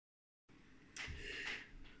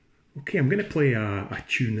Okay, I'm going to play a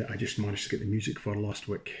tune that I just managed to get the music for last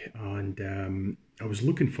week, and I was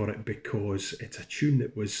looking for it because it's a tune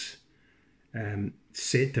that was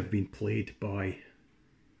said to have been played by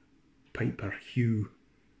Piper Hugh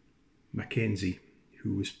Mackenzie,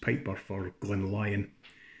 who was Piper for Glenlyon,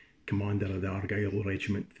 commander of the Argyll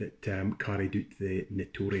regiment that carried out the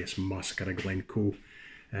notorious Massacre of Glencoe.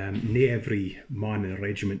 Not every man in the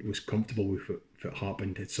regiment was comfortable with it if it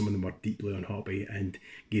happened. Some of them were deeply unhappy and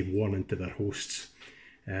gave warning to their hosts.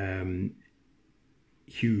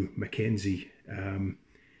 Hugh Mackenzie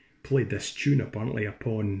played this tune apparently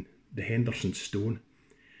upon the Henderson Stone,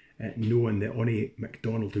 knowing that only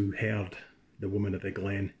MacDonald, who heard the woman of the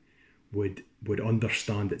Glen, would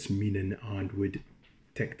understand its meaning and would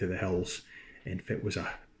take to the hills. And if it was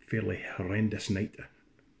a fairly horrendous night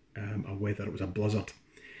of weather, it was a blizzard.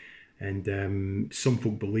 And some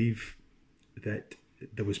folk believe that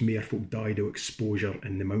there was more folk died of exposure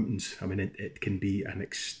in the mountains. I mean, it can be an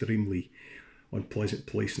extremely unpleasant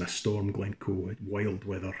place in a storm, Glencoe, wild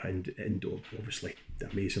weather, and obviously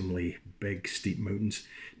amazingly big, steep mountains.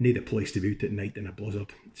 Need a place to be out at night in a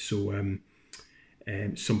blizzard. So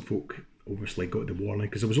some folk obviously got the warning,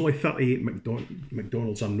 because there was only 38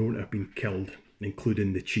 MacDonalds are known to have been killed,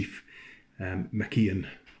 including the Chief MacIain,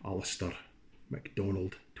 Alastair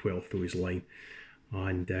MacDonald, 12th of his line,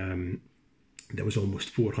 and there was almost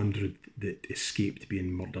 400 that escaped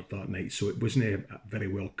being murdered that night. So it wasn't a very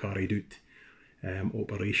well carried out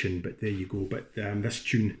operation, but there you go. But this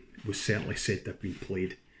tune was certainly said to have been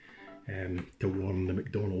played to warn the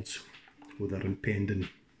MacDonalds with their impending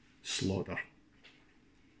slaughter.